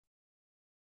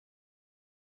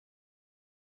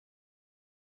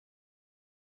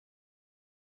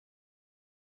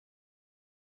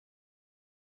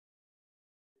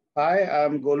Hi,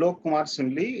 I'm Golok Kumar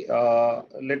Simli.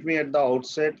 Let me at the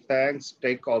outset thanks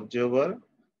Tech Observer,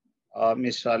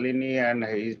 Ms. Shalini and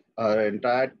her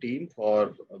entire team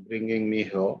for bringing me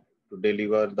here to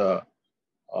deliver the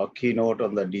keynote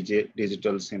on the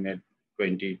Digital Summit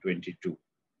 2022.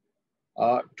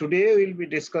 Today we'll be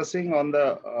discussing on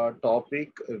the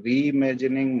topic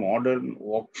reimagining modern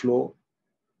workflow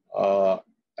uh,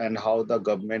 and how the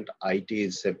government IT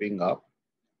is shaping up.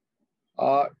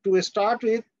 To start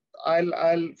with,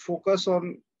 I'll focus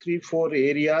on three, four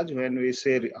areas when we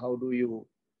say how do you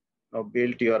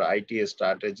build your IT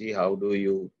strategy, how do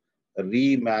you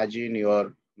reimagine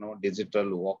your digital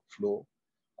workflow,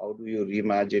 how do you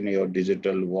reimagine your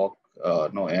digital work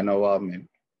environment,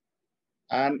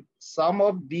 and some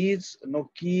of these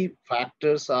key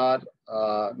factors are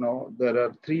there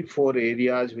are three, four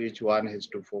areas which one has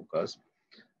to focus.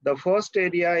 The first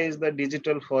area is the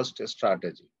digital first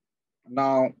strategy.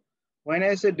 Now, when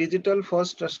I say digital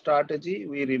first strategy,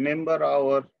 we remember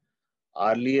our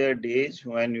earlier days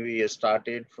when we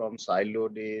started from silo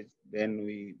days, then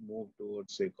we moved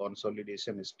towards a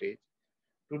consolidation stage.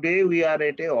 Today, we are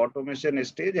at a automation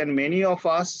stage, and many of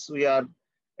us, we are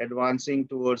advancing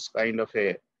towards kind of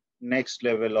a next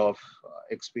level of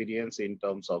experience in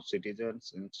terms of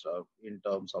citizens, in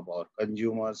terms of our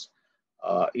consumers,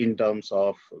 in terms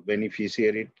of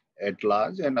beneficiary at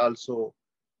large, and also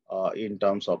in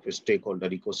terms of a stakeholder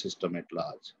ecosystem at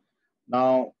large.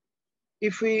 Now,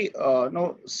 if we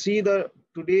see the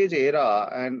today's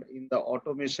era and in the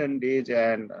automation days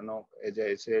and as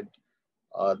I said,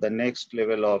 the next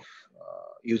level of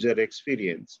user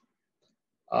experience,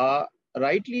 uh,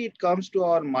 rightly it comes to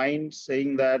our mind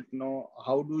saying that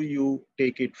how do you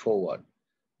take it forward?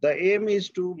 The aim is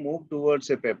to move towards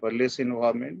a paperless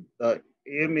environment. The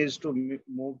aim is to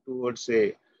move towards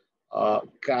a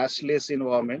cashless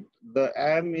environment. The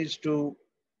aim is to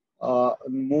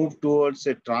move towards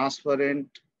a transparent,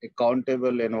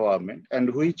 accountable environment,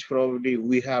 and which probably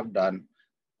we have done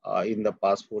in the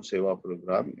Passport Seva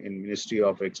program in Ministry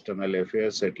of External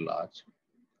Affairs at large.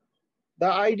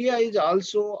 The idea is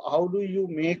also how do you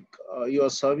make your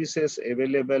services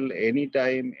available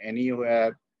anytime,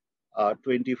 anywhere,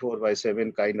 24 by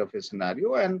 7 kind of a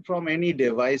scenario, and from any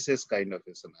devices kind of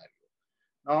a scenario.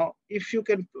 Now, if you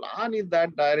can plan in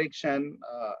that direction,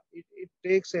 it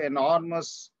takes an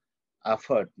enormous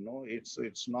effort. No,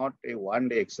 it's not a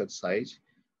one-day exercise.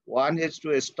 One has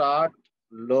to start,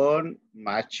 learn,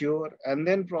 mature, and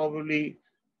then probably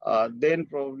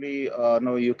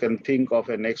no, you can think of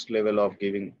a next level of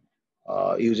giving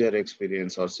user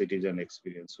experience or citizen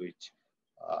experience, which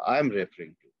I am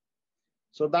referring to.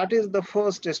 So that is the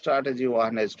first strategy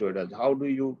one has to adopt. How do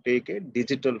you take a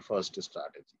digital first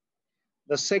strategy?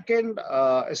 The second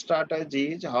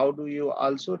strategy is how do you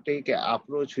also take an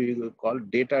approach we call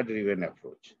data-driven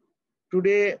approach.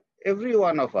 Today, every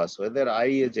one of us, whether I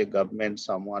as a government,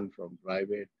 someone from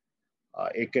private,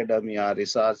 academia,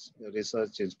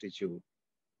 research institute,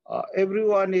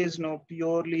 everyone is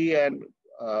purely and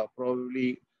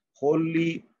probably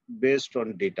wholly based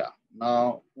on data.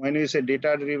 Now, when we say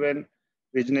data-driven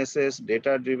businesses,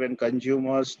 data-driven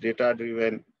consumers,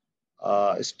 data-driven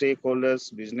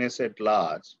stakeholders, business at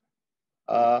large,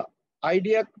 uh,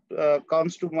 idea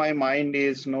comes to my mind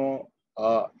is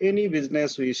any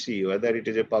business we see, whether it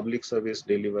is a public service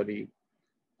delivery,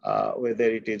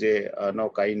 whether it is a no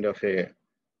kind of a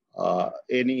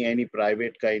any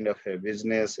private kind of a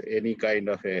business, any kind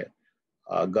of a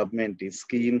government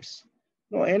schemes,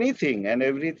 no anything and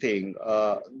everything.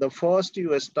 The first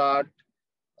you start,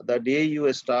 the day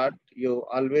you start, you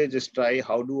always try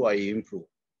how do I improve,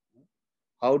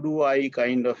 how do I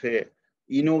kind of a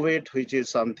innovate, which is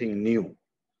something new,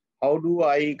 how do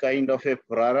I kind of a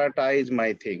prioritize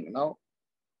my thing. Now,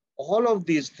 all of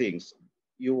these things,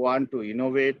 you want to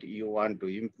innovate, you want to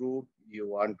improve, you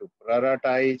want to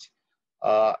prioritize,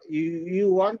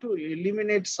 you want to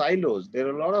eliminate silos. There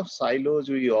are a lot of silos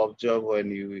we observe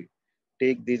when you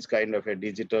take this kind of a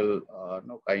digital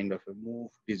no kind of a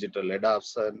move, digital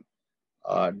adoption,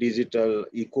 digital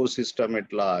ecosystem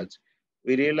at large.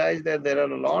 We realize that there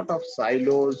are a lot of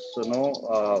silos,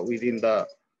 within the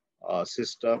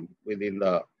system, within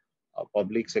the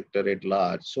public sector at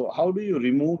large. So how do you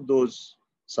remove those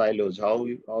silos? How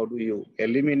do you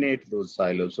eliminate those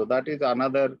silos? So that is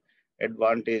another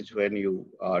advantage when you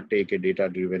take a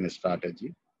data-driven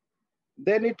strategy.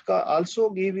 Then it also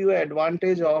give you an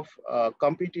advantage of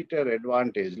competitor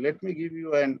advantage. Let me give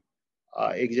you an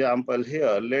example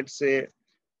here. Let's say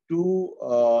two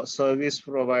service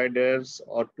providers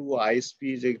or two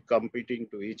ISPs are competing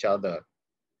to each other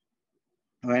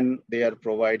when they are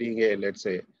providing a, let's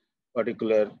say,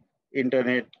 particular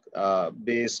internet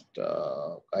based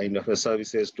kind of a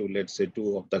services to, let's say,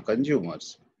 two of the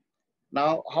consumers.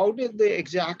 Now, how did they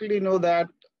exactly know that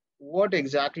what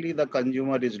exactly the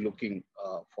consumer is looking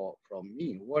for from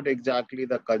me? What exactly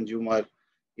the consumer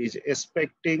is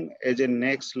expecting as a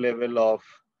next level of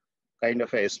kind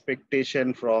of a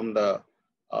expectation from the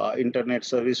internet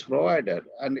service provider?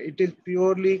 And it is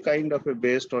purely kind of a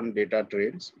based on data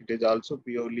trends. It is also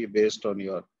purely based on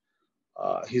your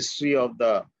history of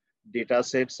the data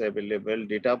sets available,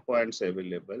 data points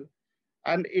available.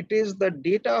 And it is the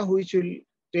data which will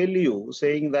tell you,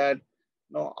 saying that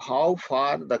how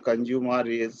far the consumer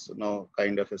is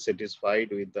kind of satisfied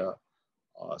with the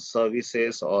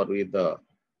services or with the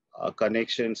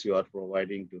connections you are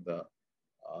providing to the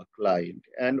client,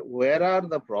 and where are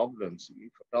the problems.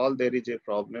 If at all there is a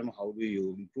problem, how do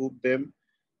you improve them?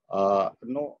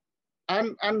 No,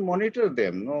 and monitor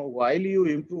them. No, while you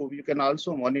improve, you can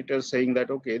also monitor, saying that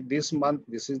okay, this month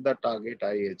this is the target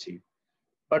I achieve,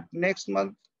 but next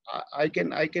month I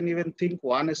can even think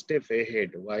one step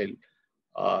ahead while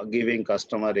giving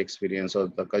customer experience or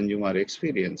the consumer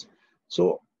experience.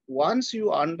 So once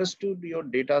you understood your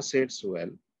data sets well,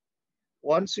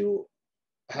 once you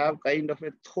have kind of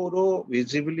a thorough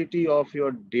visibility of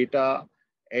your data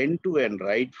end to end,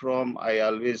 right from, I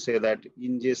always say that,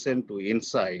 ingestion to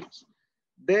insights,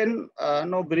 then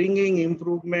bringing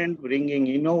improvement, bringing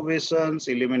innovations,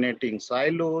 eliminating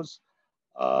silos,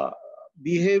 uh,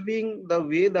 behaving the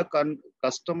way the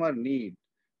customer need,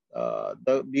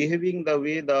 the behaving the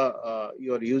way the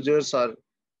your users are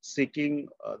seeking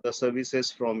the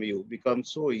services from you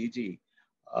becomes so easy.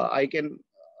 I can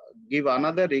give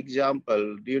another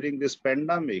example during this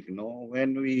pandemic.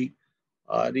 When we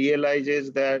realize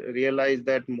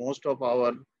that most of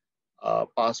our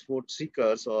passport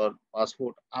seekers or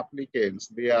passport applicants,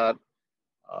 they are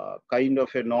kind of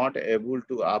not able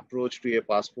to approach to a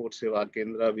passport seva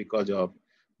kendra because of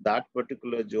that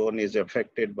particular zone is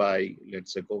affected by,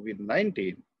 let's say,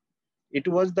 COVID-19. It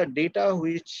was the data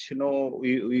which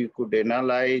we could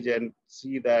analyze and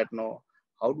see that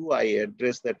how do I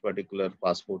address that particular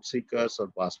passport seekers or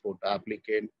passport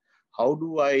applicant? How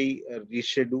do I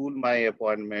reschedule my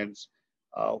appointments?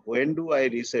 When do I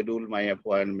reschedule my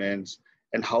appointments?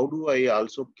 And how do I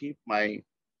also keep my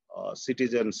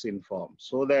citizens informed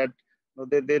so that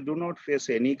they do not face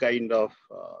any kind of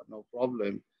no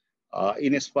problem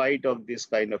in spite of this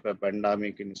kind of a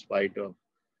pandemic, in spite of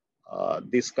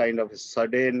this kind of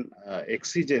sudden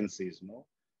exigencies,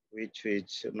 which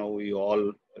we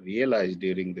all realized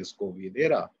during this COVID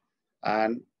era.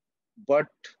 And but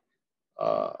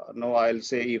no, I'll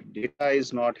say, if data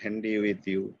is not handy with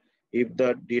you, if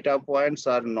the data points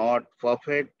are not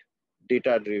perfect,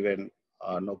 data-driven,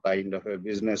 no kind of a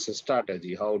business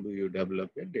strategy. How do you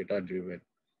develop a data-driven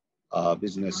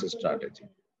business strategy?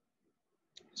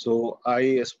 So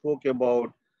I spoke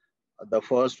about the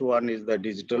first one is the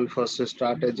digital first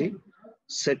strategy.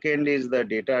 Second is the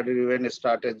data-driven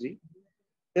strategy.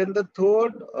 Then the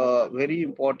third, very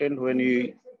important when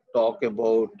you talk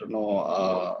about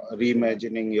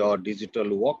reimagining your digital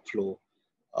workflow,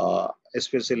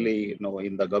 especially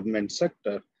in the government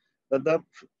sector. The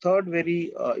third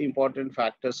very important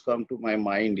factors come to my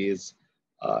mind is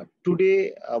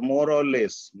today more or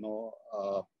less,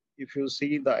 if you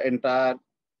see the entire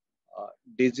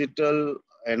digital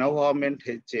environment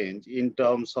has changed in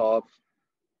terms of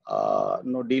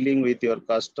dealing with your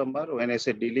customer. When I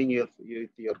say dealing with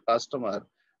your customer,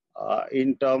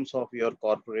 in terms of your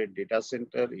corporate data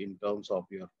center, in terms of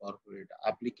your corporate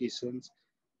applications,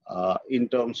 in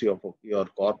terms of your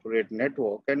corporate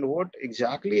network. And what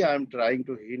exactly I'm trying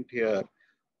to hint here,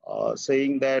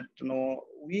 saying that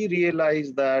we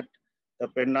realize that the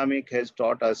pandemic has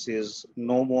taught us is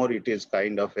no more it is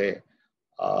kind of a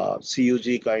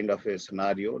CUG kind of a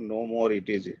scenario, no more it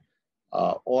is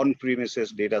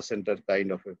on-premises data center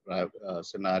kind of a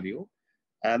scenario.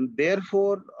 And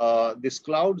therefore, this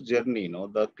cloud journey,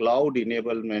 the cloud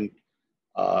enablement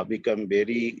become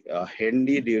very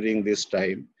handy during this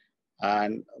time.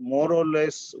 And more or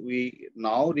less, we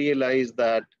now realize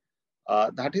that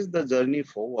that is the journey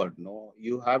forward.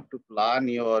 You have to plan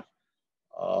your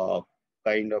uh,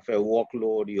 kind of a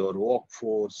workload, your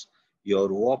workforce, your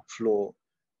workflow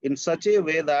in such a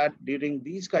way that during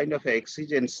these kind of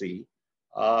exigency,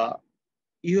 uh,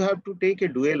 you have to take a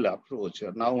dual approach.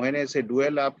 Now, when I say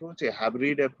dual approach, a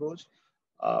hybrid approach,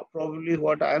 probably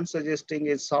what I'm suggesting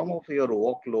is some of your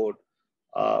workload,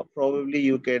 probably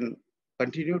you can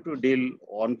continue to deal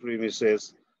on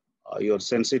premises, your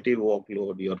sensitive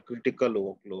workload, your critical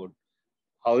workload.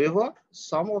 However,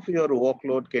 some of your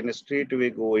workload can straight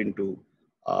away go into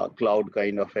cloud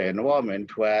kind of an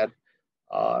environment where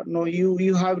No,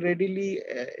 you have readily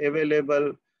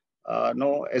available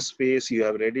no space, you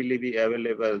have readily be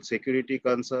available security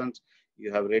concerns,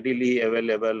 you have readily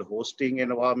available hosting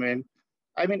environment.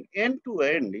 I mean, end to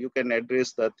end, you can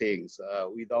address the things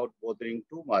without bothering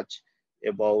too much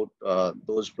about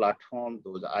those platforms,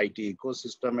 those IT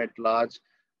ecosystem at large,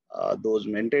 those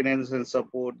maintenance and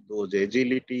support, those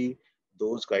agility,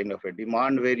 those kind of a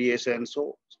demand variation.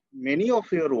 So many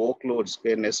of your workloads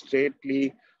can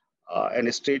straightly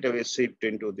and straight away shift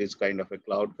into this kind of a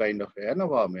cloud kind of an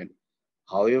environment.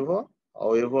 However,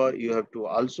 however, you have to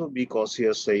also be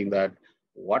cautious saying that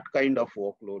what kind of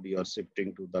workload you are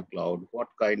shifting to the cloud, what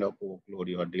kind of workload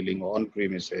you are dealing on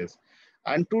premises.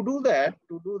 And to do that,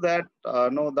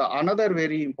 no, the another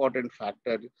very important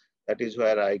factor, that is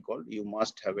where I call you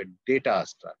must have a data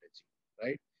strategy,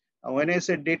 right? Now, when I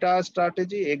say data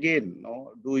strategy, again,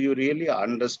 no, do you really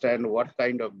understand what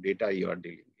kind of data you are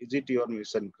dealing? Is it your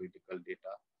mission critical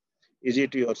data? Is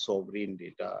it your sovereign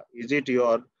data? Is it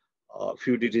your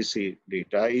fiduciary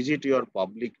data? Is it your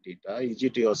public data? Is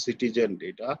it your citizen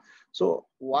data? So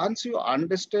once you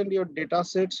understand your data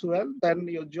sets well, then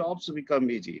your jobs become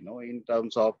easy, in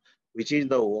terms of which is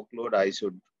the workload I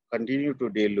should continue to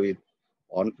deal with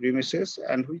on premises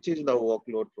and which is the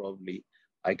workload probably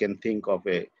I can think of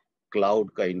a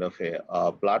cloud kind of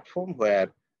a platform where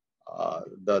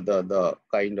the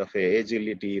kind of a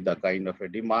agility, the kind of a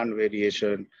demand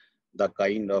variation, the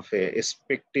kind of a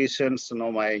expectations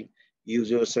my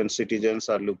users and citizens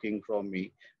are looking from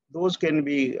me, those can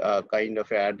be kind of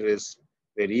addressed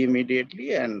very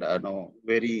immediately and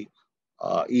very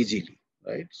easily,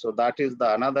 right? So that is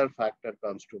the another factor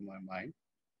comes to my mind.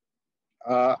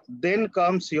 Then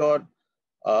comes your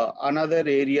another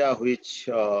area which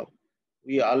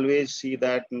we always see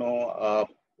that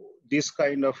this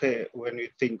kind of a when we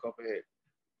think of a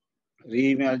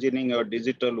reimagining your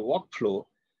digital workflow.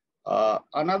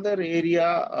 Another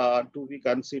area to be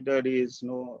considered is,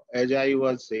 as I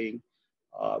was saying,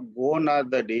 gone are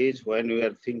the days when we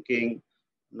are thinking,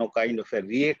 kind of a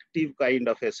reactive kind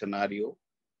of a scenario.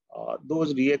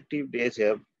 Those reactive days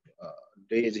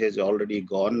has already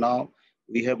gone now.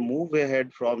 We have moved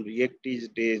ahead from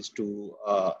reactive days to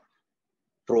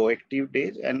proactive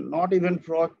days, and not even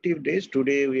proactive days.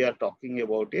 Today we are talking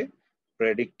about a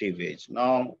predictive age.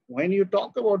 Now, when you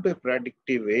talk about a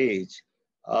predictive age,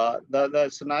 the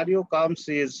scenario comes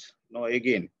is,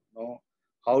 again,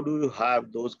 how do you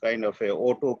have those kind of a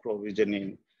auto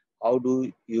provisioning? How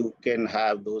do you can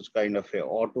have those kind of a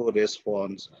auto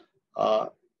response? Uh,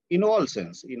 in all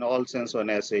sense, when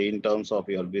I say in terms of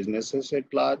your businesses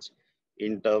at large,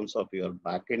 in terms of your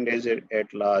backend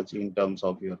at large, in terms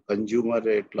of your consumer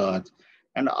at large,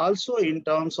 and also in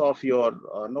terms of your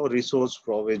resource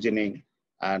provisioning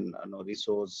and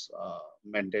resource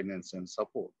maintenance and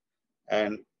support.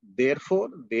 And therefore,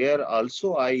 there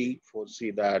also I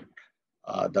foresee that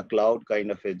the cloud kind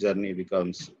of a journey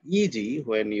becomes easy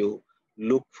when you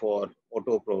look for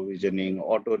auto provisioning,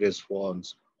 auto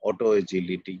response, auto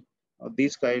agility.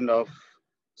 This kind of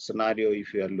scenario,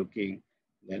 if you are looking,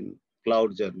 then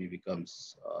cloud journey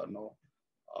becomes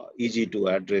easy to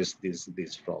address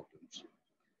these problems.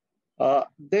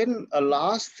 Then a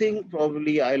last thing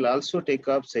probably I'll also take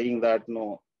up saying that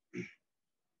no,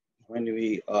 when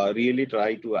we really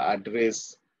try to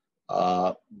address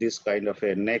this kind of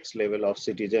a next level of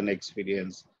citizen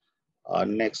experience,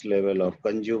 next level of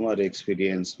consumer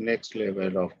experience, next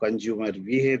level of consumer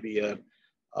behavior,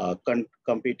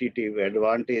 competitive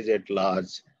advantage at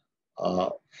large,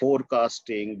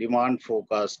 forecasting, demand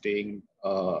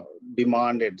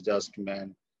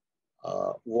adjustment,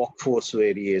 workforce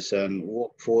variation,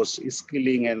 workforce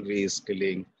skilling and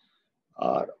reskilling.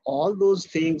 All those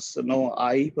things,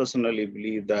 I personally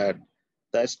believe that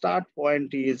the start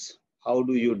point is how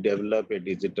do you develop a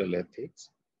digital ethics?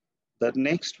 The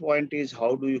next point is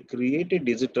how do you create a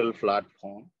digital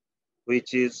platform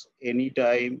which is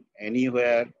anytime,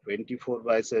 anywhere, 24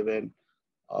 by 7,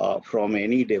 from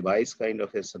any device kind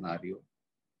of a scenario.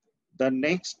 The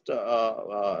next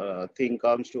thing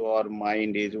comes to our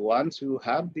mind is once you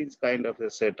have this kind of a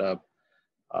setup,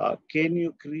 can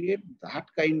you create that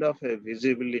kind of a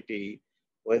visibility,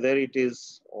 whether it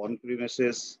is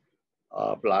on-premises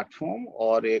platform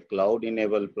or a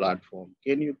cloud-enabled platform?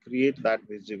 Can you create that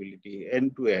visibility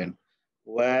end-to-end,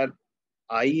 where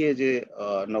I as a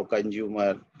no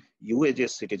consumer, you as a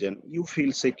citizen, you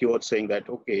feel secure saying that,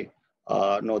 okay,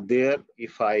 no, there,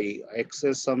 if I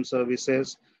access some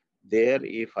services, there,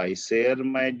 if I share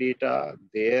my data,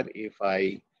 there, if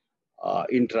I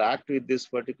interact with this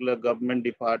particular government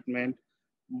department,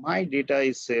 my data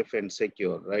is safe and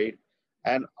secure, right?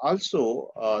 And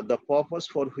also the purpose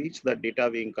for which the data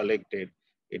being collected,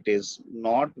 it is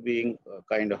not being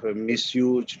kind of a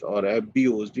misused or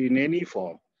abused in any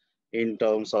form in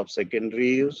terms of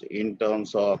secondary use, in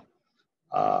terms of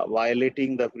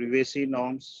violating the privacy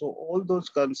norms. So all those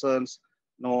concerns,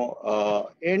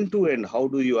 end to end, how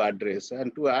do you address?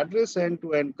 And to address end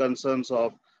to end concerns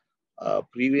of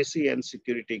privacy and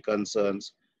security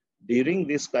concerns during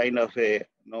this kind of a,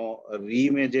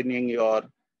 reimagining your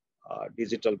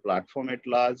digital platform at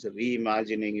large,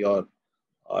 reimagining your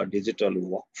digital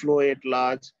workflow at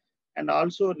large, and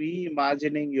also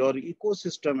reimagining your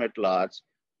ecosystem at large,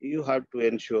 you have to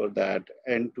ensure that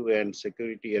end-to-end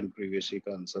security and privacy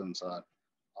concerns are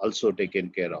also taken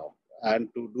care of. And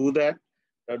to do that,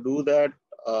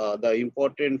 the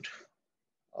important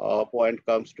point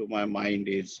comes to my mind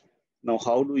is now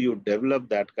how do you develop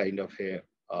that kind of a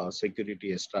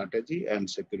security strategy and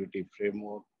security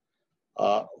framework,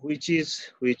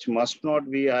 which must not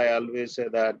be, I always say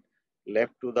that,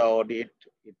 left to the audit.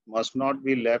 It must not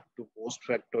be left to post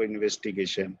facto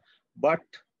investigation, but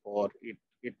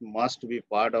it must be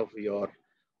part of your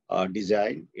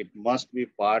design. It must be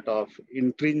part of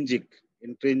intrinsic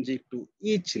to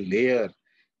each layer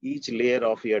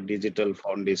of your digital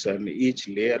foundation, each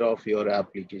layer of your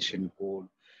application code,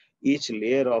 each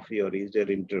layer of your user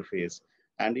interface.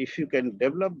 And if you can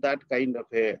develop that kind of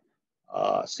a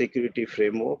security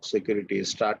framework, security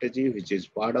strategy, which is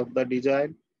part of the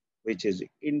design, which is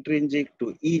intrinsic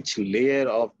to each layer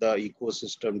of the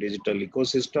ecosystem, digital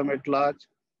ecosystem at large,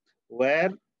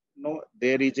 where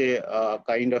there is a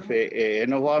kind of a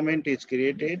environment is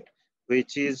created,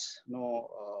 which is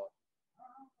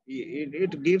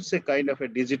it gives a kind of a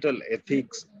digital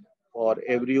ethics for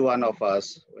every one of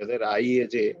us, whether I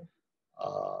as a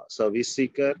service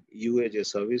seeker, you as a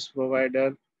service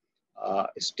provider,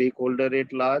 stakeholder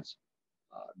at large,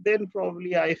 then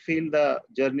probably I feel the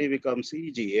journey becomes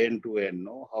easy end to end.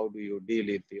 No, how do you deal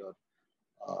with your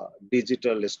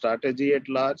digital strategy at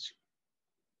large?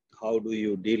 How do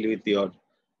you deal with your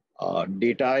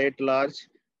data at large?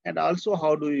 And also,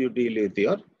 how do you deal with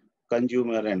your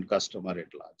consumer and customer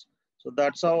at large? So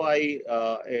that's how I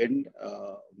end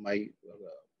my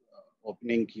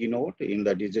opening keynote in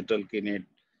the Digital Keynote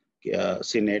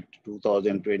Senate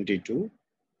 2022.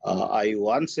 I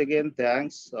once again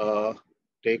thanks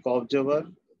Take Observer,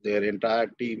 their entire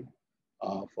team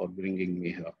for bringing me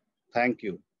here. Thank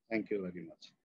you. Thank you very much.